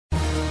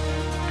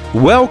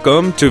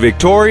Welcome to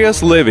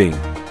Victorious Living.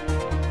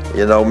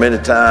 You know, many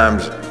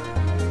times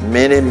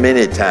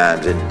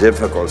in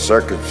difficult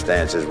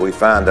circumstances, we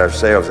find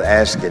ourselves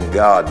asking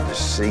God to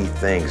see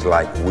things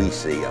like we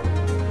see them.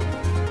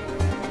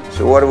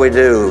 So what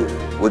do?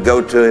 We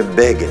go to Him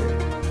begging.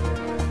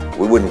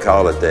 We wouldn't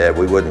call it that.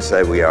 We wouldn't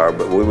say we are,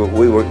 but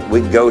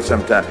we'd go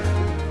sometime.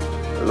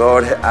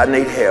 Lord, I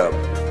need help.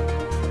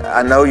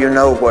 I know you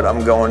know what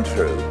I'm going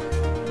through.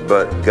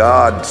 But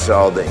God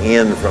saw the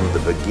end from the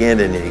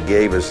beginning, and He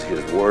gave us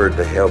His Word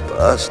to help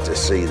us to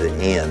see the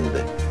end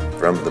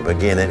from the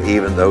beginning,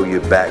 even though your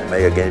back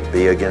may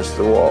be against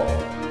the wall.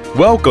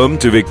 Welcome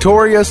to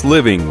Victorious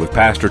Living with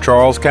Pastor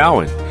Charles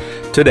Cowan.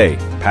 Today,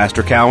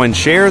 Pastor Cowan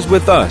shares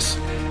with us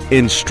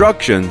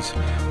instructions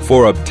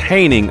for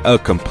obtaining a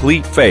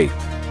complete faith.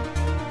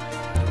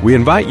 We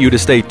invite you to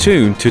stay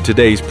tuned to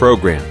today's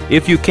program.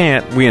 If you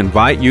can't, we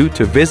invite you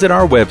to visit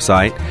our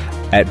website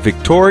at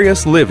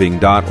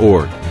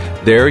victoriousliving.org.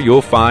 There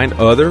you'll find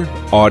other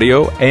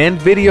audio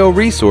and video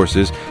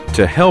resources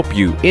to help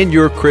you in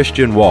your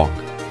Christian walk.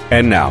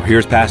 And now,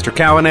 here's Pastor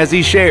Cowan as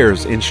he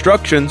shares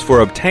instructions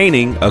for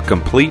obtaining a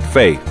complete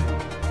faith.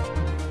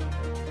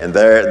 And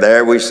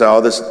there we saw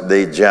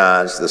the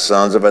giants, the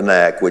sons of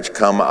Anak, which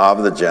come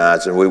of the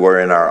giants, and we were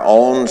in our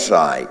own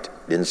sight.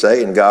 Didn't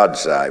say in God's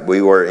sight.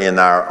 We were in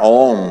our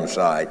own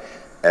sight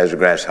as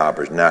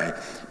grasshoppers. Now,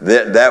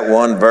 that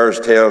one verse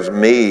tells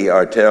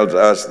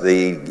us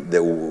the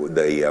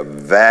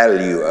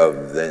value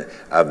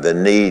of the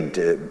need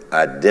to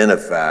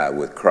identify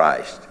with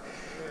Christ.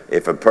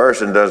 If a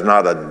person does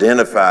not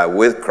identify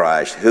with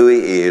Christ, who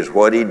He is,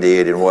 what He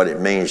did, and what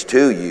it means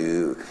to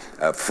you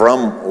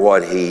from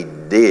what He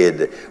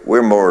did,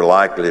 we're more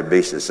likely to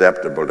be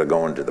susceptible to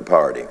going to the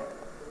party.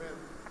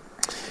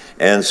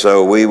 And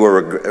so we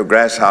were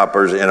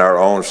grasshoppers in our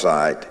own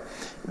sight.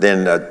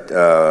 Then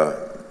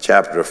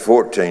chapter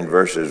 14,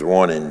 verses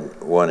 1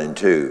 and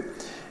 2.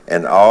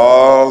 And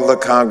all the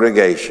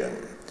congregation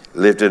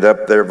lifted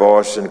up their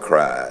voice and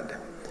cried,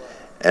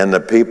 and the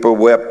people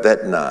wept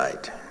that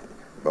night.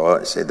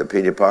 Boy, see, the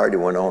pity party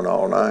went on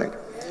all night.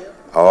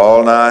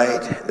 All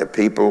night the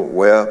people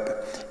wept,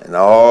 and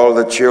all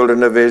the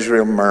children of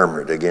Israel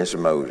murmured against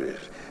Moses.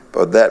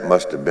 But that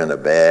must have been a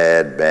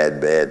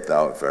bad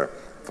thought for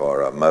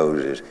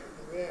Moses.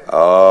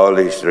 All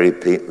these 3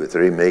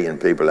 million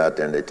people out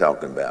there, and they're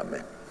talking about me.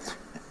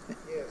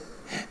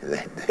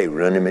 They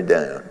running me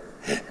down.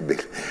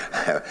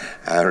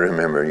 I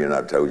remember,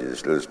 I told you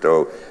this little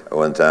story.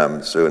 One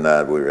time, Sue and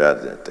I, we were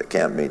out at the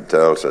camp meeting in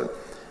Tulsa,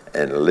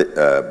 and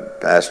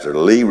Pastor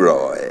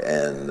Leroy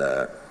and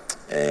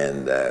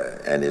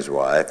his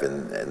wife,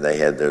 and they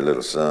had their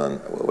little son.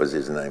 What was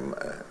his name?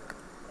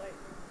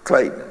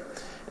 Clayton.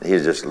 He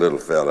was just a little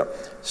fella.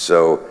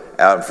 So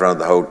out in front of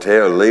the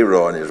hotel,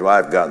 Leroy and his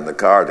wife got in the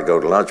car to go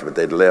to lunch, but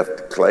they'd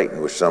left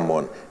Clayton with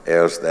someone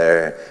else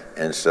there,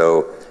 and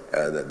so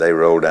they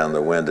rolled down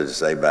the window to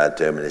say bye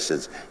to him, and he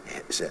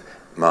said,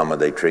 "Mama,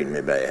 they treating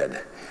me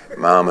bad.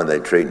 Mama, they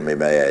treating me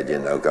bad,"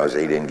 because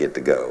he didn't get to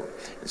go.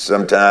 And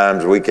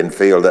sometimes we can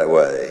feel that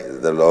way.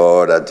 The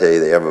Lord, I tell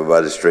you,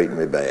 everybody's treating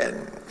me bad.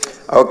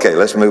 Okay,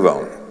 let's move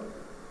on.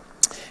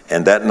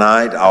 And that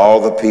night,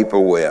 all the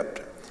people wept.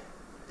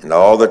 And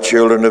all the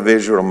children of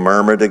Israel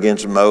murmured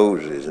against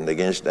Moses and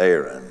against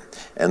Aaron.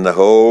 And the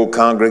whole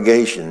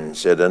congregation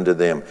said unto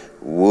them,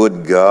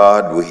 "Would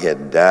God we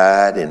had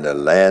died in the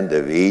land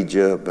of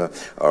Egypt,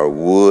 or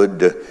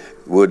would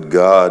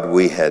God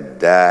we had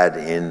died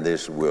in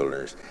this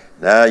wilderness."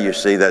 Now you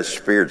see that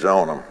spirit's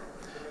on them.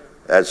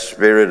 That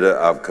spirit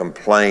of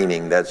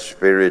complaining, that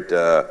spirit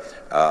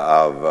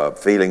of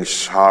feeling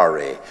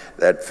sorry,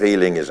 that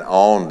feeling is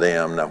on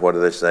them. Now what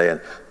are they saying?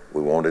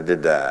 We wanted to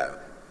die.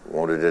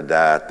 Wanted to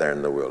die out there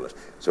in the wilderness.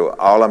 So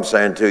all I'm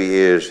saying to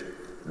you is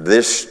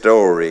this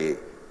story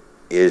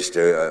is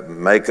to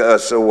make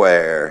us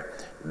aware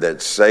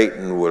that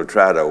Satan will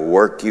try to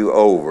work you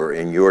over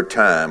in your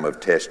time of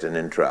testing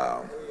and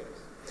trial.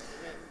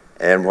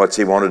 And what's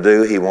he want to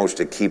do? He wants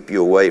to keep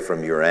you away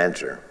from your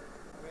answer.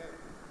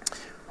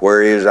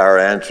 Where is our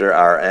answer?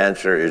 Our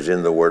answer is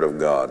in the Word of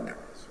God.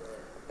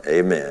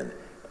 Amen.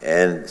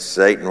 And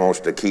Satan wants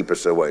to keep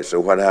us away. So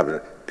what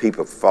happens?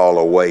 People fall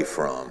away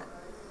from.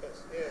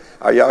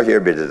 Are y'all here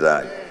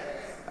today?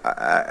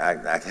 I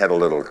had a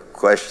little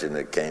question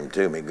that came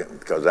to me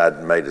because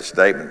I'd made a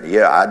statement.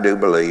 Yeah, I do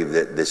believe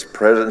that this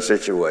present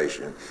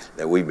situation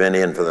that we've been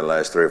in for the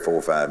last 3 or 4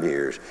 or 5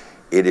 years,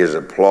 it is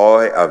a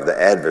ploy of the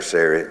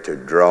adversary to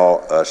draw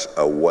us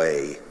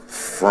away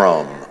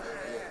from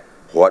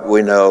what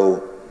we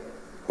know,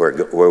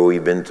 where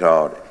we've been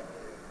taught,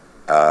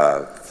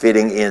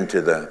 fitting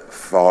into the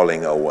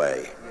falling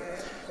away.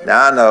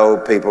 Now, I know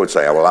people would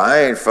say, "Well,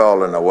 I ain't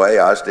falling away.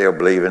 I still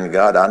believe in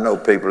God." I know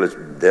people that's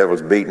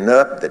devil's beaten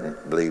up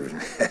that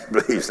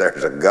believes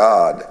there's a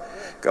God.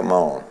 Come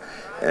on.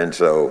 And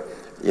so,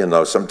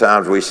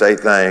 sometimes we say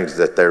things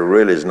that there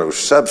really is no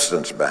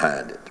substance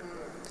behind it.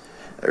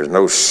 There's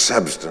no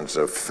substance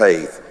of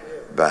faith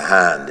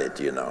behind it,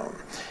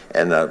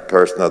 And a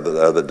person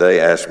the other day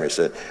asked me,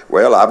 said,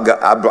 "Well,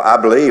 I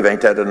believe,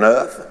 ain't that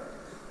enough?"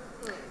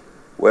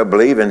 Well,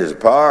 believing is a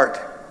part.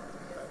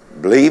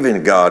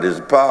 Believing God is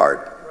a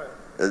part.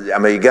 I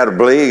mean, you got to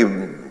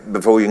believe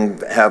before you can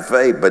have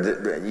faith. But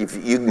if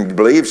you can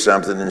believe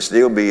something and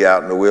still be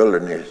out in the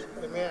wilderness.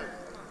 Amen.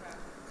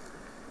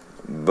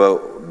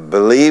 But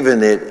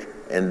believing it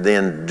and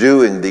then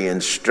doing the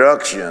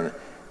instruction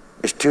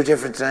is two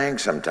different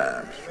things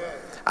sometimes.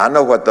 I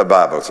know what the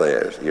Bible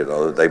says. You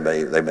know, they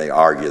may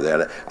argue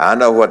that. I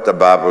know what the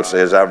Bible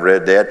says. I've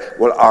read that.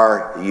 Well,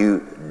 are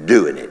you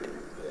doing it?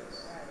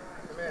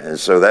 And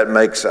so that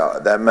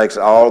makes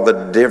all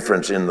the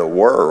difference in the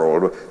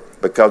world,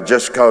 because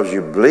just because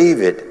you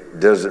believe it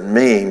doesn't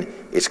mean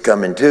it's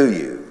coming to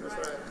you.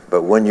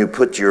 But when you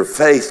put your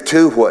faith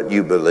to what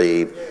you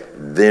believe,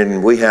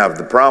 then we have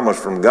the promise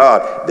from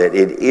God that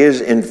it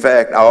is in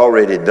fact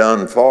already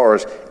done for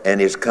us and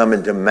is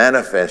coming to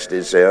manifest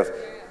itself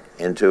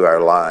into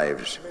our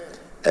lives.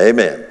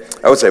 Amen.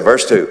 I would say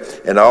verse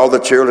 2, and all the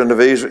children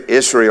of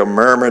Israel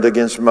murmured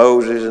against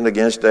Moses and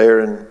against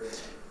Aaron.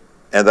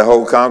 And the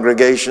whole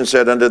congregation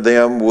said unto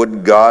them,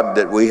 would God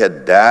that we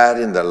had died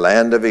in the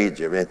land of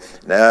Egypt. And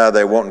now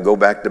they want to go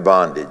back to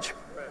bondage.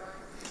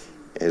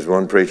 As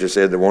one preacher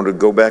said, they wanted to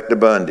go back to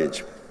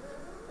bondage.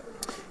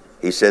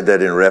 He said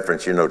that in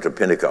reference, to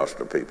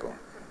Pentecostal people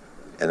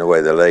and the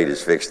way the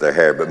ladies fix their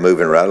hair, but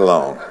moving right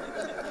along.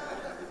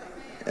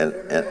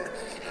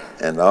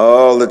 And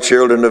all the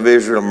children of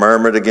Israel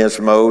murmured against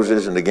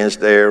Moses and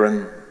against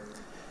Aaron.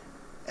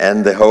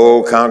 And the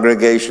whole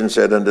congregation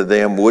said unto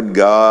them, would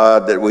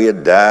God that we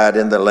had died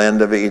in the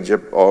land of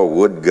Egypt, or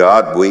would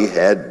God we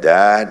had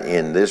died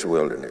in this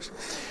wilderness.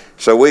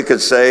 So we could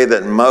say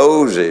that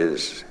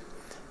Moses,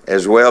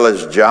 as well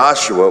as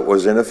Joshua,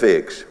 was in a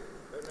fix.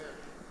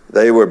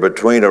 They were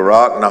between a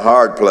rock and a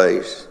hard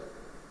place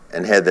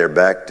and had their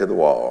back to the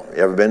wall.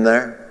 You ever been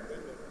there?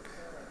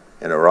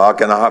 Between a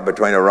rock and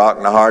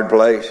a hard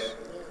place?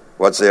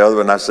 What's the other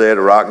one I said?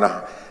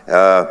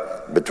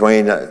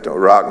 Between a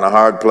rock and a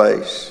hard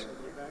place.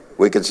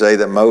 We could say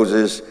that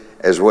Moses,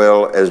 as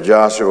well as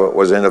Joshua,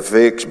 was in a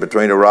fix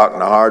between a rock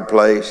and a hard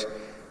place,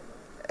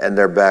 and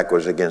their back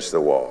was against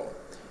the wall.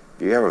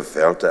 Have you ever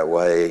felt that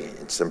way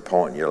at some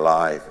point in your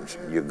life?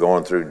 You're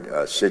going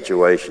through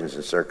situations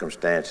and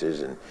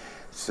circumstances and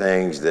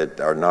things that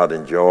are not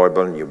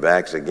enjoyable, and your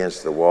back's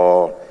against the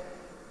wall,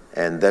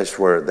 and that's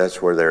where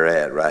they're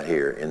at right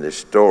here in this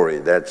story.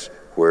 That's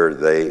where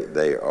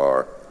they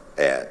are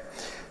at.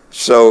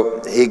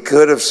 So he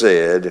could have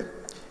said,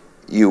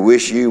 you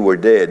wish you were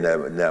dead.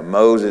 Now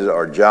Moses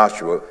or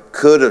Joshua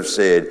could have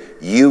said,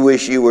 you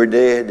wish you were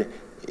dead.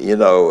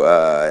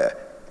 Let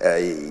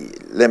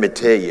me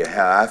tell you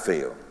how I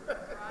feel.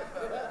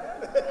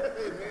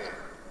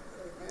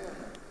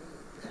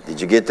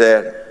 Did you get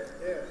that?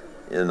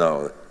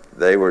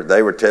 They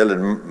were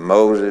telling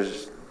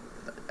Moses,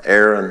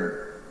 Aaron,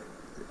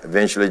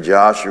 eventually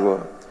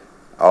Joshua,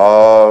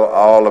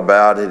 all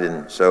about it.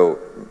 And so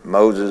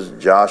Moses,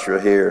 Joshua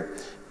here,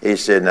 he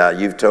said, now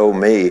you've told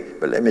me,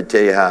 but let me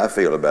tell you how I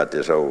feel about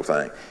this whole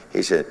thing.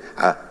 He said,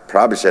 I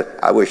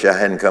wish I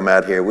hadn't come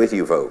out here with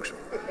you folks.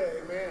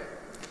 Amen.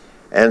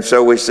 And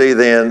so we see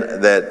then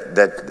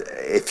that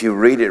if you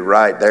read it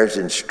right, there's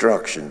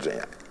instructions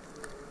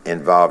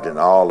involved in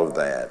all of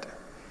that.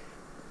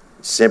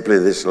 Simply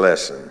this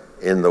lesson: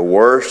 in the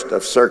worst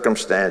of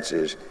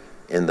circumstances,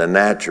 in the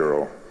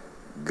natural,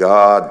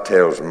 God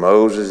tells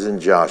Moses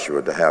and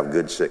Joshua to have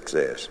good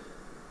success.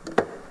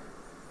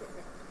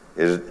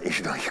 You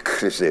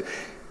could have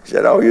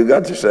said, oh, you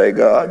got to say,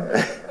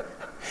 God,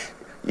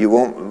 you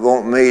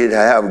want me to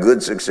have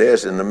good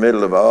success in the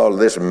middle of all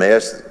this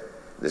mess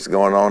that's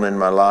going on in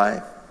my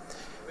life?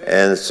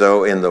 And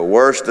so in the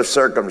worst of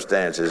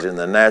circumstances, in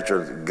the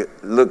natural,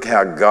 look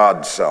how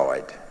God saw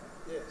it.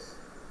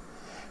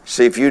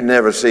 See, if you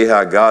never see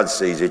how God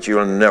sees it,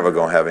 you're never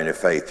going to have any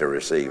faith to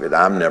receive it.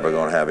 I'm never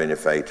going to have any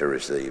faith to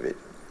receive it.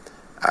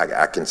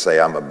 I can say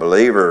I'm a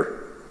believer,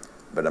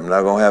 but I'm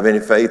not going to have any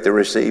faith to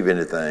receive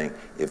anything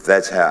if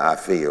that's how I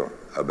feel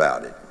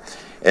about it.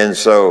 And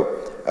so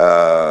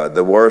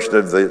the worst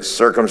of the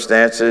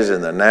circumstances in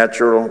the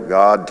natural,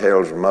 God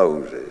tells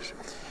Moses.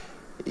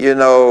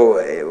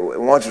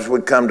 Once we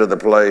come to the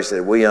place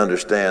that we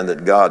understand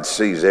that God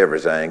sees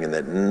everything and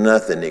that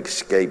nothing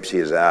escapes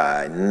his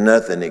eye,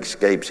 nothing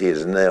escapes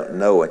his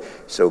knowing.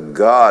 So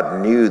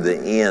God knew the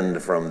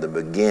end from the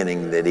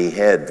beginning that he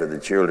had for the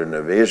children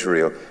of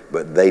Israel,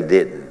 but they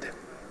didn't.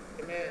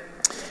 Amen.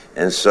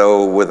 And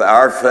so with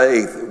our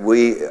faith,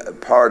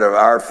 part of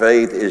our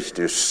faith is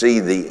to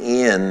see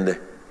the end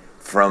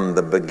from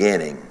the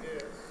beginning.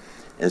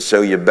 And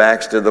so your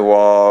back's to the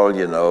wall,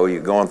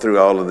 you're going through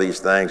all of these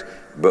things.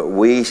 But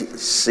we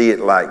see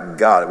it like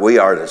God. We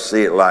are to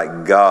see it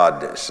like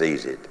God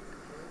sees it.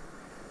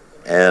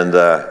 And,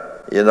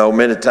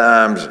 many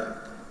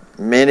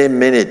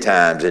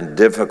times in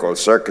difficult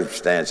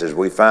circumstances,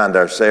 we find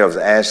ourselves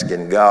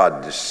asking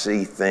God to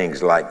see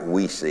things like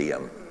we see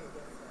them.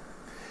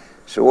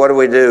 So what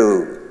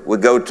do? We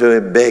go to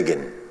him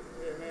begging.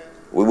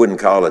 We wouldn't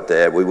call it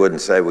that. We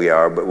wouldn't say we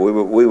are, but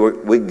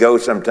we go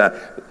sometimes.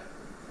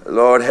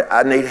 Lord,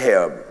 I need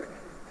help.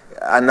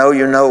 I know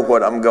you know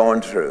what I'm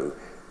going through,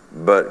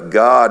 but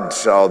God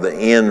saw the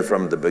end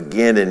from the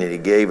beginning, and He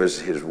gave us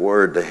His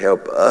Word to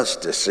help us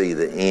to see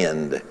the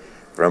end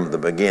from the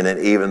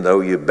beginning, even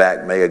though your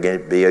back may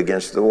be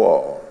against the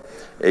wall,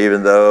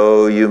 even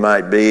though you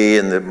might be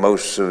in the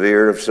most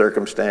severe of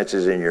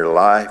circumstances in your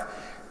life.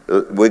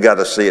 We got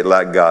to see it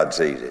like God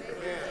sees it.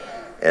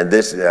 And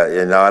this,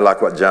 I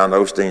like what John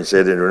Osteen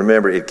said, and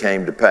remember, it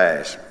came to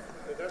pass.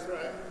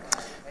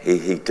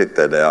 He took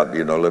that out,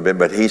 a little bit,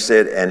 but he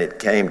said, and it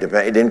came to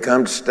pass. It didn't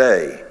come to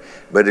stay,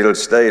 but it'll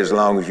stay as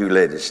long as you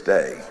let it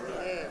stay.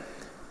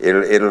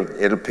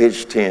 It'll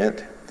pitch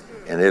tent,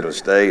 and it'll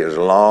stay as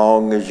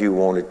long as you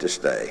want it to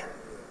stay.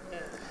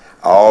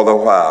 All the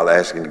while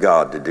asking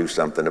God to do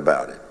something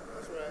about it.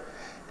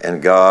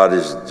 And God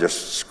is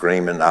just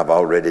screaming, I've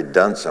already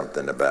done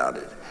something about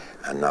it.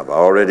 And I've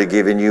already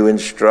given you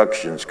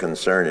instructions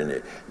concerning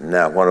it.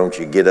 Now, why don't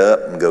you get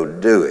up and go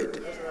do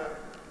it?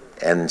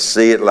 And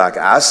see it like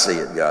I see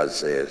it, God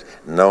says,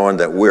 knowing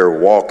that we're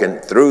walking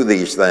through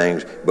these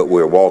things, but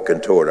we're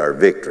walking toward our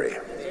victory.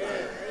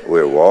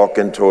 We're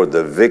walking toward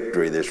the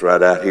victory that's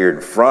right out here in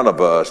front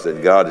of us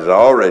that God has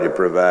already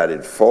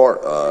provided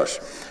for us.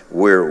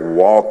 We're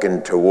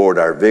walking toward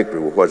our victory.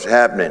 What's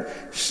happening?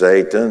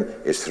 Satan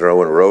is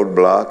throwing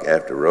roadblock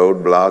after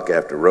roadblock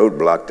after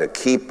roadblock to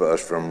keep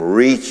us from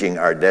reaching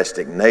our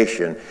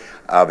destination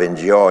of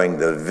enjoying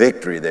the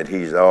victory that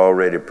He's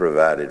already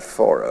provided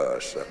for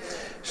us.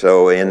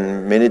 So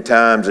in many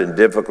times in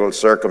difficult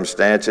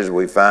circumstances,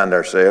 could find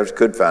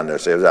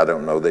ourselves, I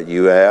don't know that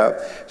you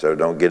have, so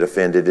don't get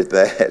offended at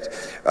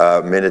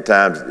that. Many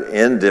times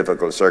in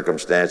difficult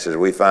circumstances,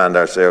 we find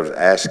ourselves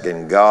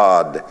asking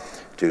God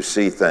to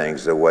see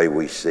things the way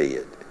we see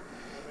it.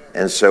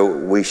 And so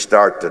we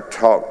start to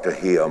talk to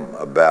Him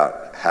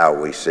about how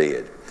we see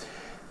it.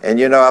 And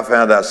I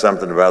found out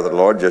something about the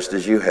Lord just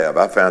as you have.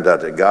 I found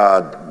out that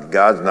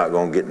God's not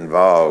going to get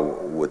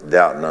involved with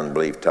doubt and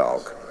unbelief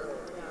talk.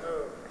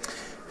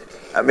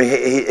 I mean,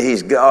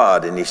 He's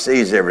God, and He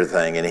sees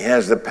everything, and He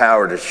has the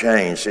power to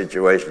change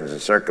situations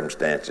and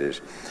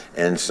circumstances.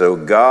 And so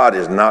God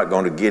is not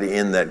going to get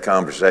in that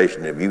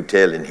conversation of you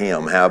telling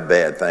Him how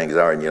bad things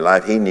are in your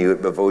life. He knew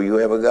it before you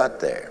ever got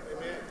there.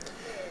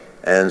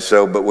 And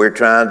so, but we're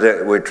trying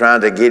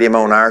to get Him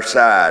on our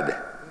side.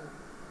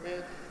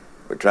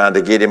 We're trying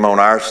to get Him on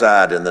our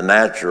side in the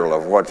natural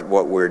of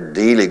what we're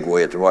dealing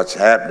with and what's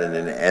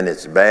happening, and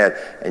it's bad.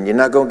 And you're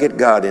not going to get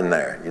God in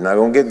there. You're not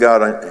going to get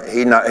God.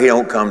 He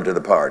don't come to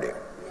the party.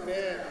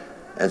 Amen.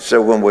 And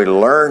so when we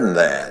learn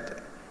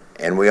that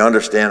and we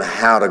understand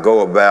how to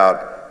go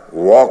about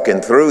walking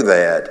through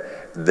that,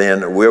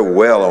 then we're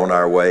well on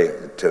our way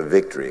to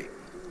victory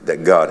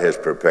that God has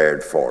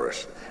prepared for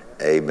us.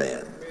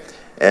 Amen.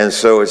 And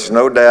so it's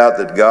no doubt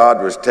that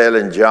God was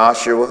telling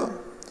Joshua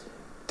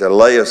to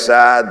lay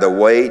aside the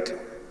weight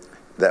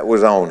that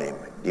was on him.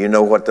 Do you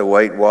know what the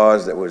weight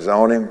was that was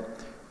on him?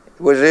 It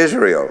was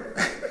Israel.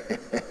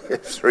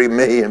 It's 3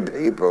 million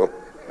people.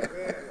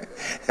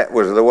 That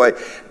was the weight.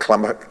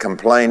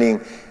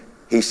 Complaining,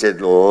 he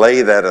said,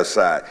 lay that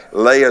aside.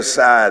 Lay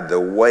aside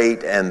the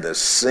weight and the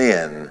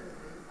sin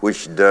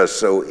which does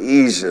so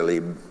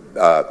easily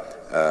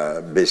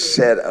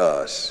beset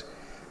us.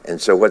 And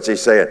so what's he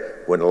saying?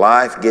 When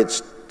life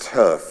gets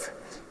tough,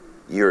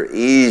 you're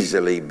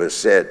easily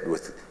beset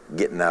with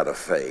getting out of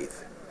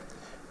faith,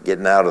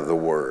 getting out of the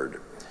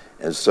Word.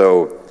 And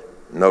so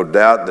no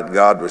doubt that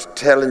God was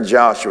telling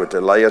Joshua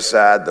to lay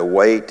aside the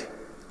weight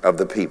of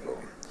the people.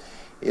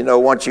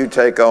 Once you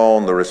take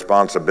on the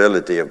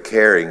responsibility of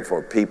caring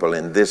for people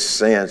in this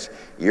sense,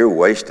 you're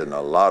wasting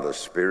a lot of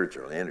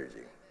spiritual energy.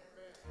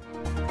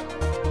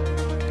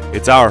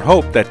 It's our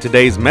hope that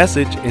today's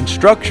message,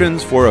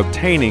 Instructions for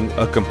Obtaining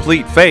a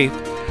Complete Faith,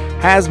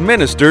 has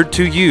ministered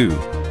to you.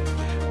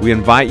 We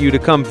invite you to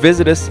come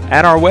visit us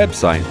at our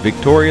website,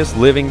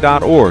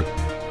 victoriousliving.org.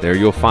 There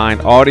you'll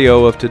find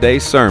audio of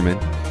today's sermon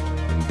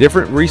and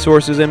different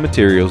resources and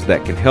materials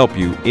that can help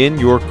you in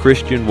your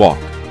Christian walk.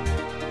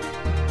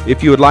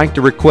 If you would like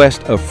to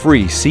request a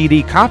free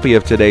CD copy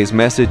of today's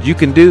message, you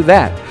can do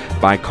that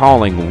by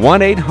calling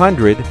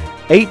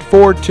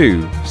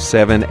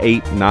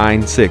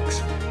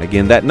 1-800-842-7896.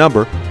 Again, that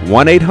number,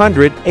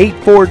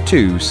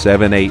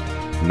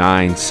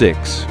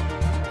 1-800-842-7896.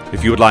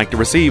 If you would like to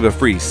receive a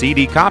free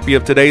CD copy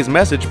of today's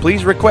message,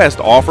 please request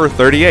offer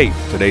 38.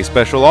 Today's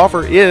special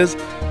offer is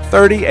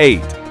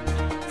 38.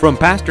 From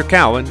Pastor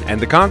Cowan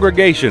and the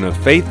congregation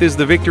of Faith is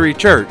the Victory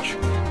Church,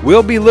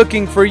 we'll be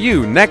looking for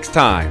you next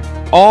time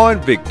on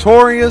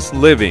Victorious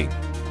Living.